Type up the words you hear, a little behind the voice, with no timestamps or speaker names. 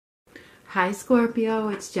Hi Scorpio,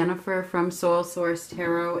 it's Jennifer from Soul Source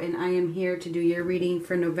Tarot, and I am here to do your reading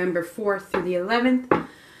for November 4th through the 11th.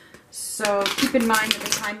 So keep in mind that the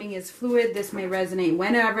timing is fluid. This may resonate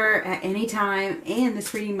whenever, at any time, and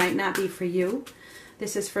this reading might not be for you.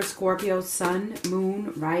 This is for Scorpio, Sun,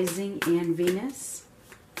 Moon, Rising, and Venus.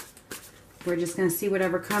 We're just going to see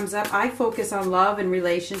whatever comes up. I focus on love and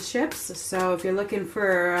relationships, so if you're looking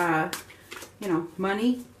for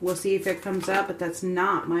money, we'll see if it comes up, but that's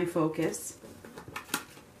not my focus.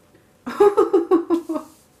 Oh,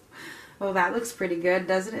 that looks pretty good,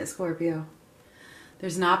 doesn't it, Scorpio?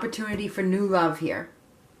 There's an opportunity for new love here.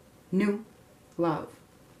 New love.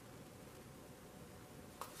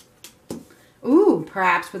 Ooh,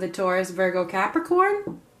 perhaps with a Taurus, Virgo,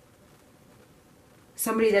 Capricorn.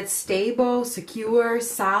 Somebody that's stable, secure,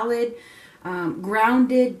 solid,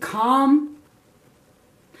 grounded, calm.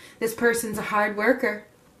 This person's a hard worker.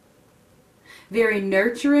 Very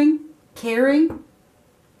nurturing, caring,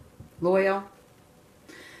 loyal.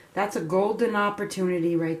 That's a golden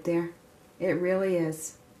opportunity right there. It really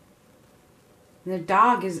is. The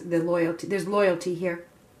dog is the loyalty. There's loyalty here.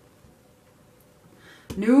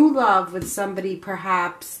 New love with somebody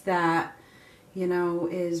perhaps that,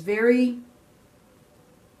 is very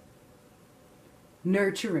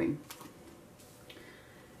nurturing.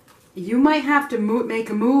 You might have to make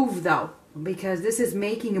a move, though, because this is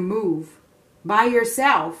making a move by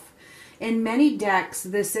yourself. In many decks,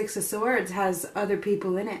 the Six of Swords has other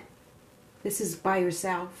people in it. This is by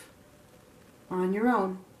yourself, on your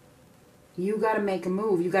own. You got to make a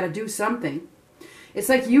move. You got to do something. It's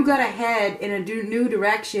like you got to head in a new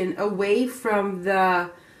direction away from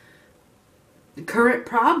the current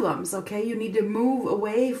problems, okay? You need to move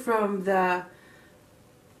away from the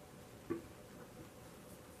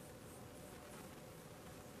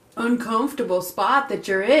uncomfortable spot that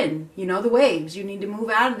you're in. The waves. You need to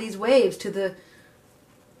move out of these waves to the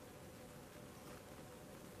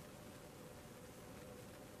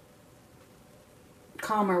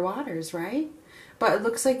calmer waters, right? But it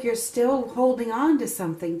looks like you're still holding on to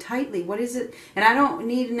something tightly. What is it? And I don't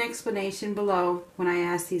need an explanation below when I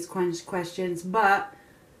ask these questions, but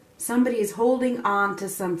somebody is holding on to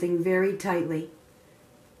something very tightly.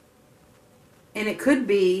 And it could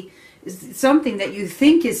be something that you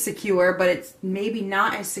think is secure, but it's maybe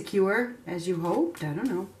not as secure as you hoped. I don't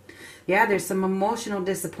know. Yeah, there's some emotional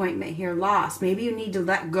disappointment here, loss. Maybe you need to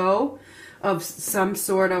let go of some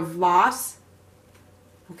sort of loss.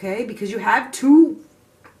 Okay, because you have the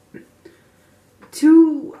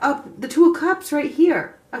Two of Cups right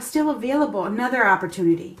here are still available. Another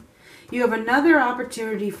opportunity. You have another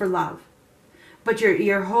opportunity for love, but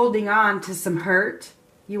you're holding on to some hurt.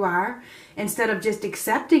 You are, instead of just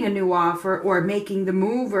accepting a new offer or making the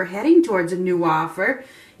move or heading towards a new offer,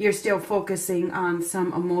 you're still focusing on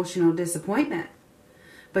some emotional disappointment.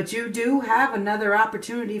 But you do have another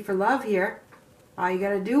opportunity for love here. All you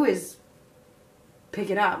got to do is pick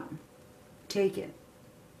it up. Take it.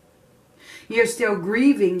 You're still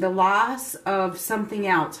grieving the loss of something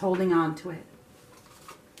else, holding on to it.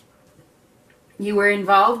 You were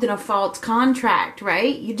involved in a false contract,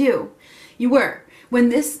 right? You do. You were. When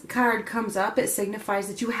this card comes up, it signifies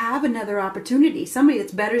that you have another opportunity. Somebody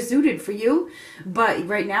that's better suited for you. But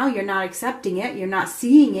right now, you're not accepting it. You're not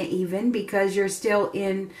seeing it even because you're still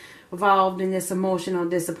involved in this emotional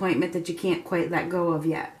disappointment that you can't quite let go of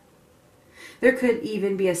yet. There could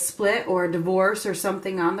even be a split or a divorce or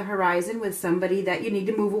something on the horizon with somebody that you need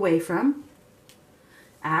to move away from.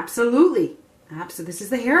 Absolutely. Absolutely. This is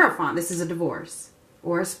the Hierophant. This is a divorce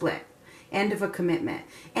or a split. End of a commitment.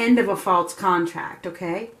 End of a false contract,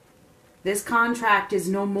 okay? This contract is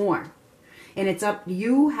no more. And it's up,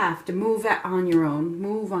 you have to move on your own.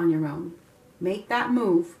 Move on your own. Make that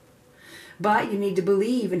move. But you need to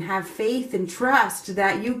believe and have faith and trust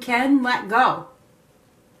that you can let go.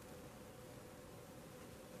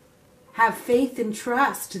 Have faith and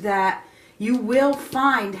trust that you will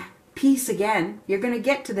find peace again. You're going to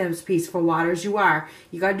get to those peaceful waters. You are.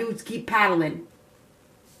 You got to do is keep paddling.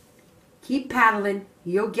 Keep paddling.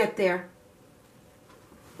 You'll get there.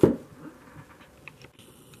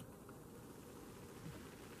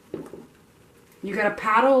 You got to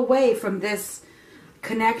paddle away from this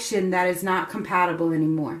connection that is not compatible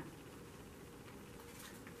anymore.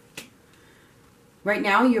 Right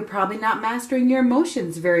now, you're probably not mastering your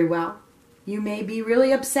emotions very well. You may be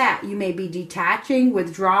really upset. You may be detaching,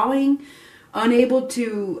 withdrawing, unable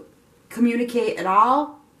to communicate at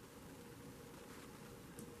all.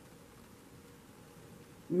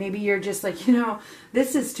 Maybe you're just like,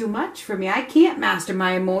 this is too much for me. I can't master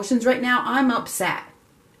my emotions right now. I'm upset.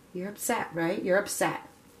 You're upset, right? You're upset.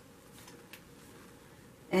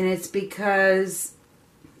 And it's because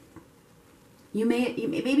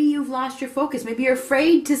maybe you've lost your focus. Maybe you're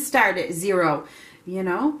afraid to start at zero, you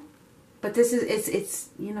know. But this is, it's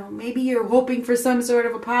you know, maybe you're hoping for some sort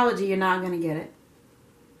of apology. You're not going to get it.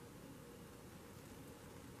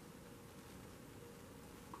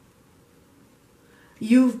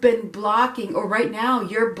 You've been blocking, or right now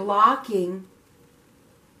you're blocking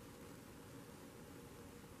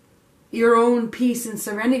your own peace and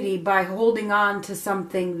serenity by holding on to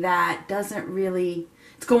something that doesn't really,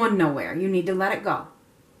 it's going nowhere. You need to let it go.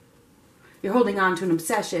 You're holding on to an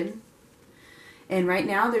obsession. And right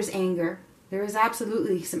now there's anger. There is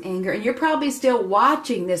absolutely some anger. And you're probably still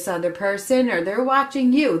watching this other person, or they're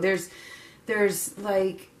watching you. There's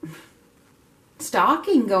like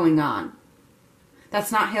stalking going on.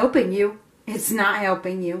 That's not helping you. It's not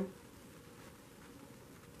helping you.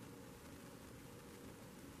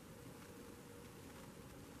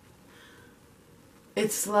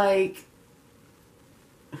 It's like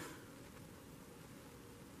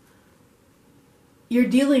you're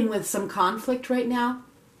dealing with some conflict right now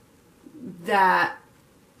that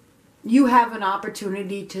you have an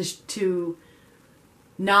opportunity to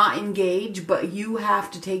not engage, but you have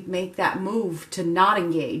to make that move to not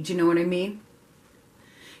engage. You know what I mean?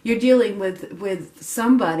 You're dealing with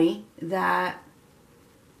somebody that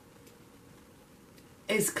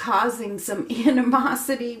is causing some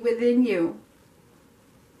animosity within you.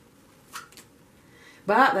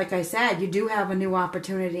 But, like I said, you do have a new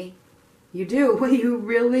opportunity. You do. You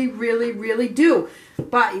really, really, really do.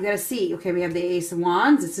 But you got to see. Okay, we have the Ace of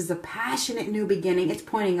Wands. This is a passionate new beginning. It's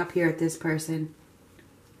pointing up here at this person.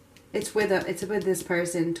 It's with this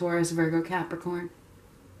person, Taurus, Virgo, Capricorn.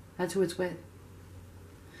 That's who it's with.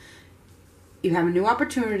 You have a new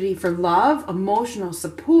opportunity for love, emotional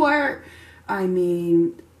support,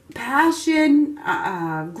 passion,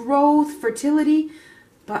 growth, fertility.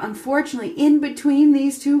 But unfortunately, in between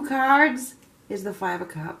these two cards is the Five of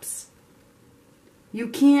Cups. You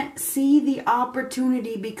can't see the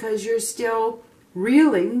opportunity because you're still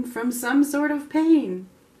reeling from some sort of pain.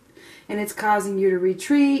 And it's causing you to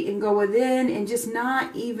retreat and go within and just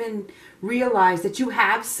not even realize that you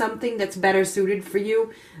have something that's better suited for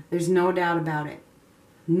you. There's no doubt about it.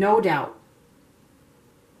 No doubt.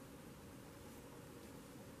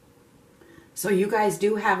 So you guys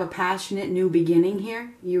do have a passionate new beginning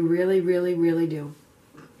here. You really, really, really do.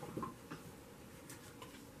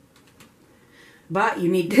 But you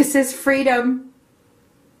need, this is freedom.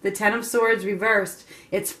 The Ten of Swords reversed.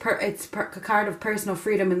 It's a card of personal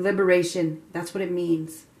freedom and liberation. That's what it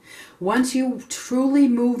means. Once you truly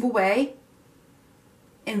move away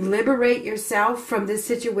and liberate yourself from this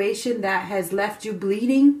situation that has left you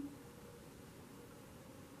bleeding,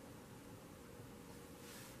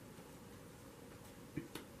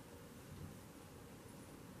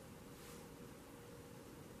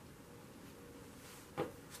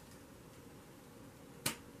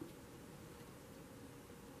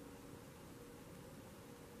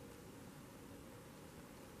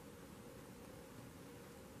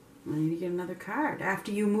 I need to get another card.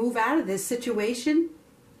 After you move out of this situation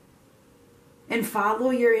and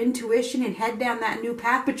follow your intuition and head down that new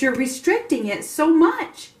path, but you're restricting it so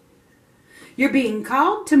much. You're being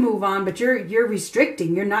called to move on, but you're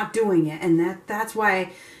restricting. You're not doing it. And that's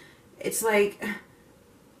why it's like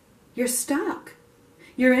you're stuck.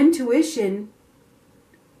 Your intuition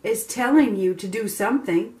is telling you to do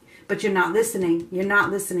something, but you're not listening. You're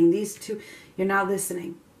not listening. These two, you're not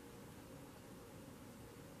listening.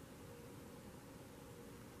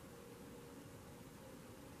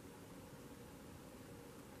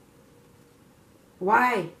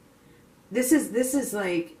 Why? This is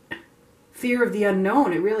like fear of the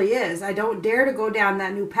unknown. It really is. I don't dare to go down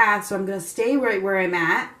that new path, so I'm going to stay right where I'm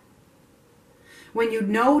at. When you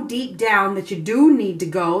know deep down that you do need to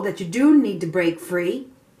go, that you do need to break free,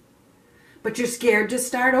 but you're scared to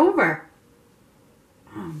start over.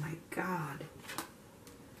 Oh my God.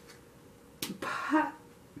 But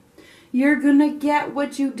you're going to get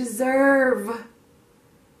what you deserve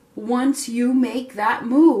once you make that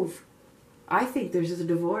move. I think there's a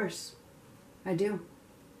divorce. I do.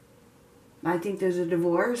 I think there's a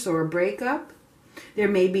divorce or a breakup. There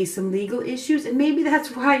may be some legal issues, and maybe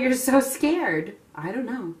that's why you're so scared. I don't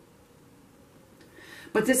know.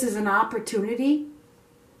 But this is an opportunity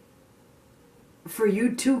for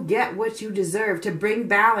you to get what you deserve, to bring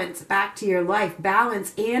balance back to your life.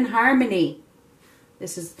 Balance and harmony.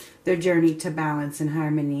 This is their journey to balance and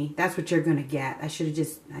harmony. That's what you're going to get. I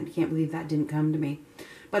can't believe that didn't come to me.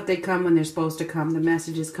 But they come when they're supposed to come. The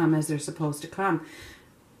messages come as they're supposed to come.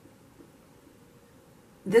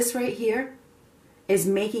 This right here is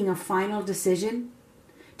making a final decision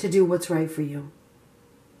to do what's right for you.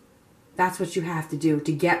 That's what you have to do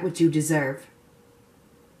to get what you deserve.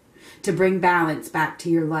 To bring balance back to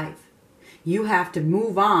your life. You have to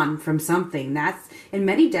move on from something. That's, in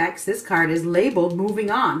many decks, this card is labeled moving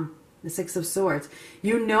on. The Six of Swords.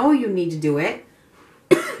 You know you need to do it.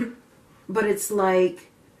 But it's like,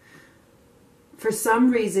 for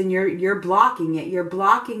some reason, you're blocking it. You're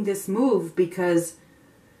blocking this move because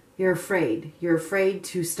you're afraid. You're afraid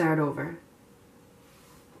to start over.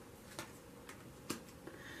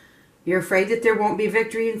 You're afraid that there won't be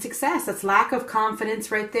victory and success. That's lack of confidence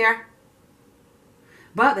right there.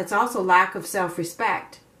 But that's also lack of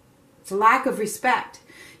self-respect. It's a lack of respect.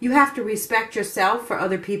 You have to respect yourself for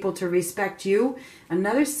other people to respect you.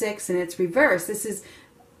 Another 6 and it's reversed. This is,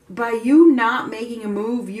 by you not making a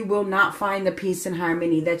move, you will not find the peace and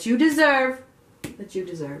harmony that you deserve. That you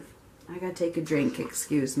deserve. I gotta take a drink,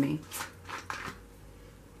 excuse me.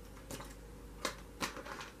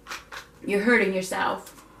 You're hurting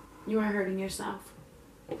yourself. You are hurting yourself.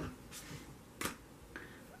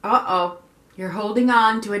 Uh-oh. You're holding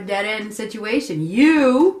on to a dead-end situation.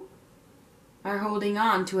 You are holding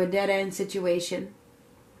on to a dead-end situation.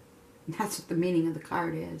 That's what the meaning of the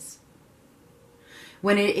card is.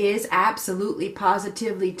 When it is absolutely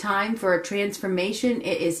positively time for a transformation,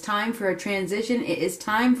 it is time for a transition, it is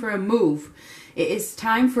time for a move, it is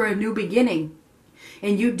time for a new beginning.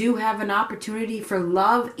 And you do have an opportunity for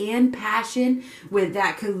love and passion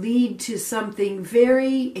that could lead to something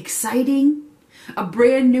very exciting, a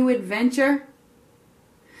brand new adventure.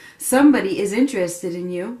 Somebody is interested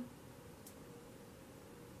in you.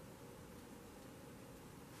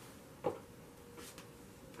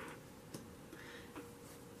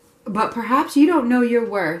 But perhaps you don't know your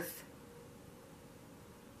worth.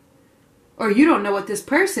 Or you don't know what this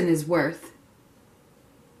person is worth.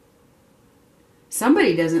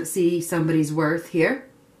 Somebody doesn't see somebody's worth here.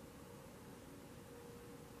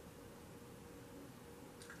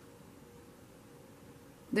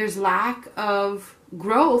 There's lack of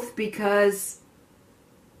growth because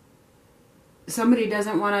somebody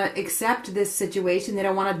doesn't want to accept this situation. They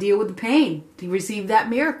don't want to deal with the pain to receive that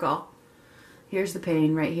miracle. Here's the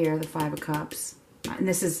pain right here, the 5 of Cups. And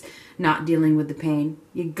this is not dealing with the pain.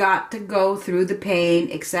 You got to go through the pain,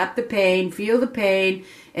 accept the pain, feel the pain,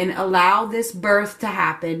 and allow this birth to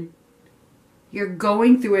happen. You're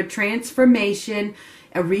going through a transformation,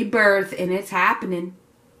 a rebirth, and it's happening.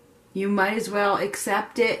 You might as well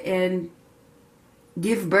accept it and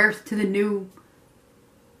give birth to the new,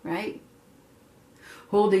 right?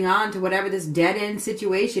 Holding on to whatever this dead-end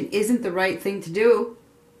situation isn't the right thing to do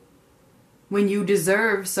when you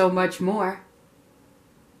deserve so much more.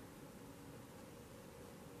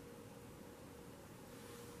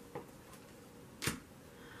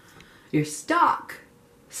 You're stuck.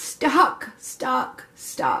 Stuck. Stuck.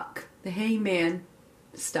 Stuck. The Hangman.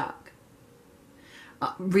 Stuck.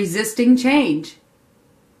 Resisting change.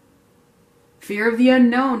 Fear of the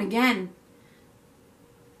unknown again.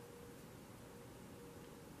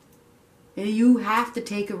 And you have to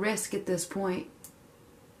take a risk at this point.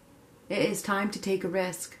 It is time to take a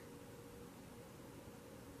risk.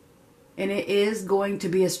 And it is going to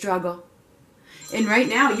be a struggle. And right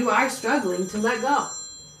now you are struggling to let go.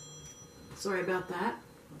 Sorry about that.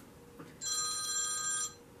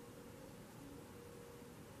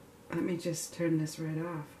 Let me just turn this right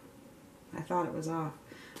off. I thought it was off.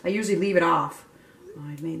 I usually leave it off. Oh,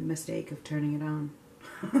 I made the mistake of turning it on.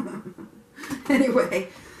 Anyway.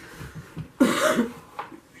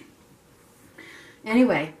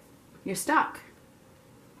 Anyway, you're stuck.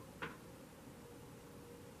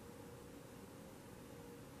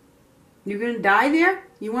 You're going to die there?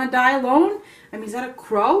 You want to die alone? I mean, is that a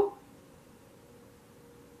crow?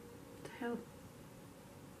 What the hell?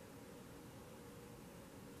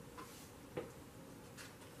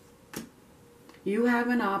 You have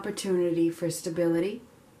an opportunity for stability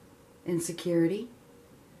and security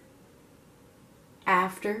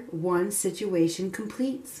after one situation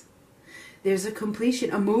completes. There's a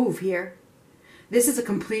completion, a move here. This is a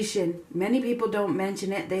completion. Many people don't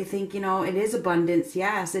mention it. They think, it is abundance.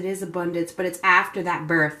 Yes, it is abundance, but it's after that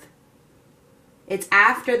birth. It's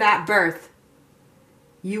after that birth.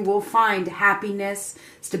 You will find happiness,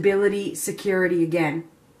 stability, security again.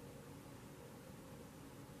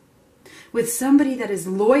 With somebody that is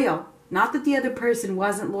loyal. Not that the other person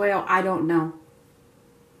wasn't loyal. I don't know.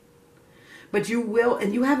 But you will,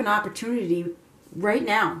 and you have an opportunity right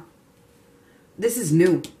now. This is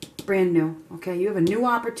new. Brand new. Okay, you have a new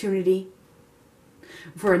opportunity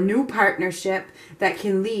for a new partnership that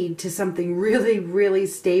can lead to something really, really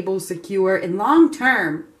stable, secure, and long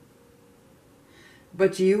term.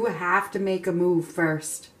 But you have to make a move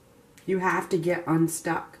first. You have to get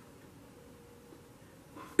unstuck.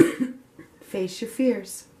 Face your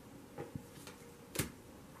fears.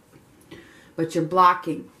 But you're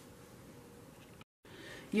blocking.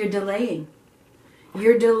 You're delaying.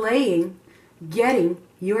 You're delaying getting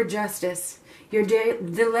your justice. You're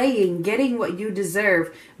delaying getting what you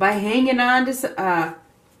deserve by hanging on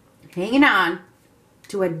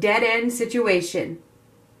to a dead-end situation.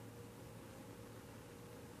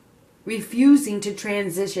 Refusing to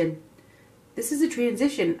transition. This is a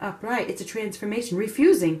transition, upright. It's a transformation.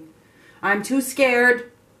 Refusing. I'm too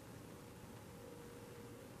scared.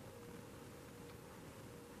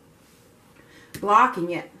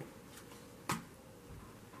 Blocking it.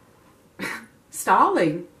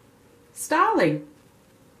 Stalling.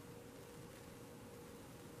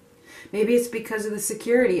 Maybe it's because of the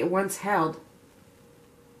security it once held.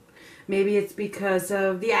 Maybe it's because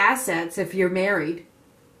of the assets if you're married.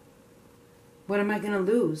 What am I going to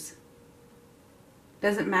lose?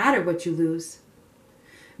 Doesn't matter what you lose.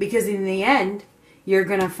 Because in the end, you're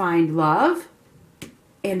going to find love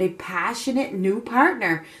and a passionate new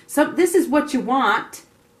partner. So this is what you want.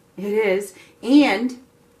 It is. And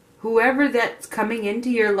whoever that's coming into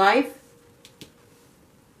your life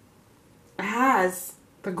has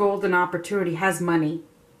the golden opportunity, has money.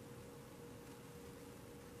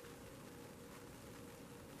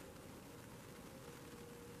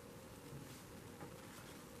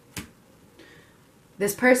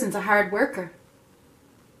 This person's a hard worker.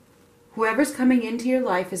 Whoever's coming into your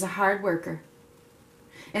life is a hard worker.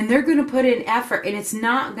 And they're going to put in effort, and it's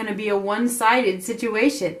not going to be a one-sided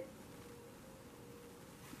situation.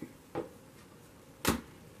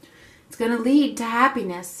 It's going to lead to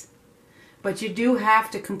happiness. But you do have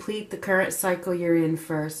to complete the current cycle you're in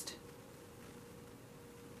first.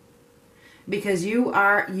 Because you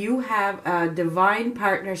have a divine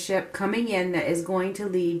partnership coming in that is going to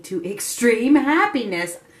lead to extreme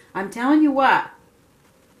happiness. I'm telling you what.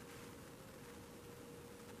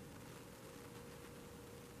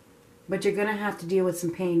 But you're going to have to deal with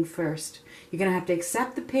some pain first. You're going to have to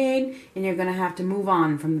accept the pain, and you're going to have to move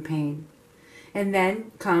on from the pain. And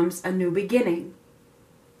then comes a new beginning.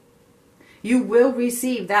 You will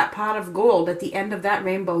receive that pot of gold at the end of that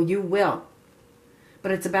rainbow. You will.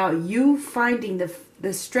 But it's about you finding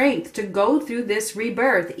the strength to go through this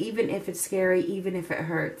rebirth, even if it's scary, even if it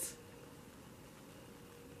hurts.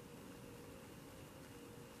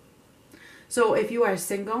 So if you are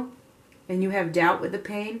single and you have doubt with the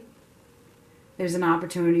pain, there's an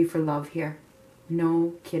opportunity for love here.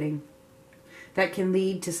 No kidding. That can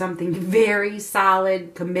lead to something very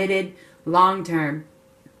solid, committed, long-term.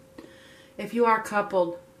 If you are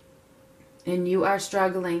coupled and you are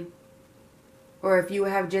struggling, or if you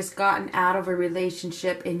have just gotten out of a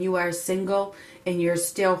relationship and you are single and you're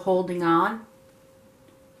still holding on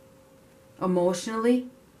emotionally,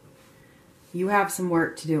 you have some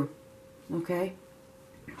work to do. Okay?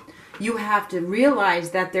 You have to realize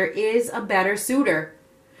that there is a better suitor.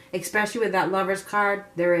 Especially with that Lover's card,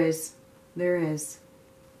 there is. There is.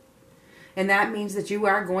 And that means that you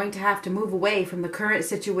are going to have to move away from the current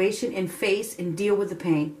situation and face and deal with the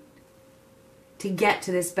pain to get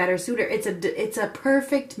to this better suitor. It's a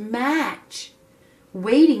perfect match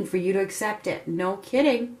waiting for you to accept it. No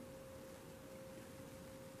kidding.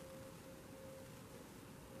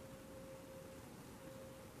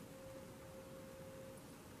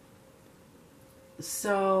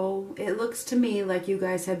 So it looks to me like you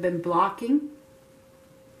guys have been blocking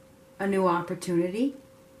a new opportunity.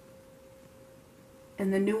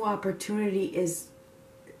 And the new opportunity is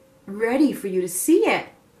ready for you to see it.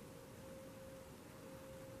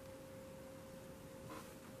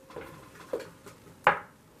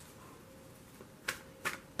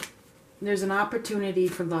 There's an opportunity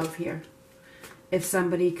for love here. If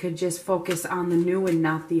somebody could just focus on the new and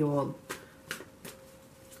not the old.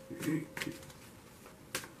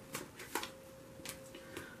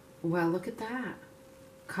 Well, look at that.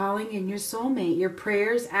 Calling in your soulmate. Your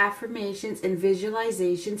prayers, affirmations, and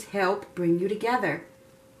visualizations help bring you together.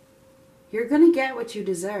 You're going to get what you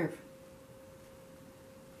deserve.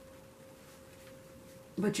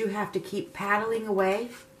 But you have to keep paddling away.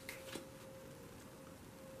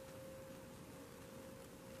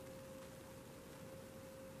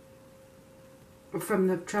 From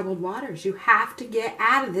the troubled waters. You have to get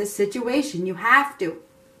out of this situation. You have to.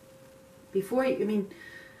 Before you,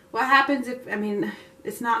 what happens if,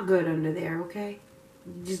 it's not good under there, okay?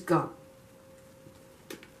 Just go.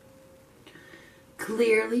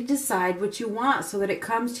 Clearly decide what you want so that it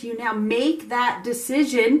comes to you now. Make that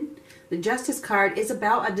decision. The Justice card is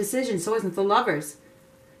about a decision. So isn't the Lovers.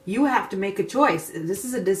 You have to make a choice. This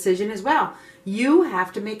is a decision as well. You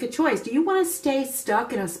have to make a choice. Do you want to stay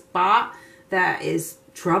stuck in a spot that is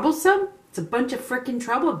troublesome? It's a bunch of freaking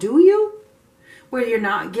trouble. Do you? Where you're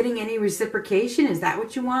not getting any reciprocation? Is that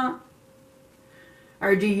what you want?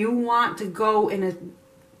 Or do you want to go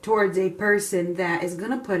towards a person that is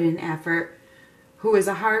going to put in effort, who is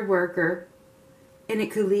a hard worker, and it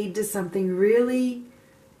could lead to something really,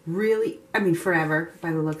 really, I mean, forever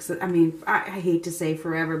by the looks of, I mean, I hate to say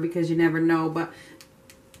forever because you never know, but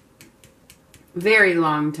very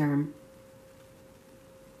long term.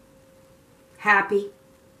 Happy,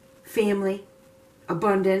 family,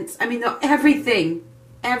 abundance. I mean, everything.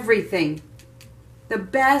 The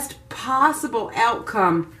best possible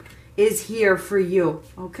outcome is here for you.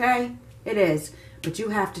 Okay? It is. But you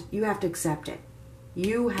have to accept it.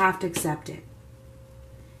 You have to accept it.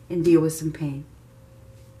 And deal with some pain.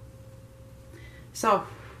 So,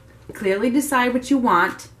 clearly decide what you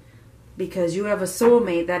want, because you have a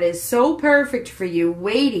soulmate that is so perfect for you,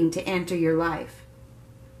 waiting to enter your life.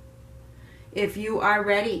 If you are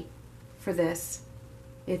ready for this,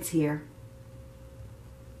 it's here.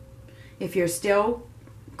 If you're still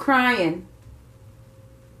crying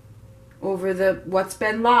over what's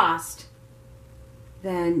been lost,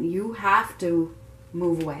 then you have to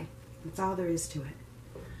move away. That's all there is to it.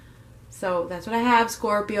 So that's what I have,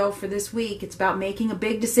 Scorpio, for this week. It's about making a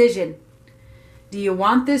big decision. Do you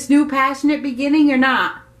want this new passionate beginning or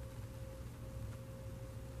not?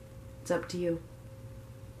 It's up to you.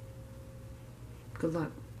 Good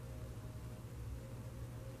luck.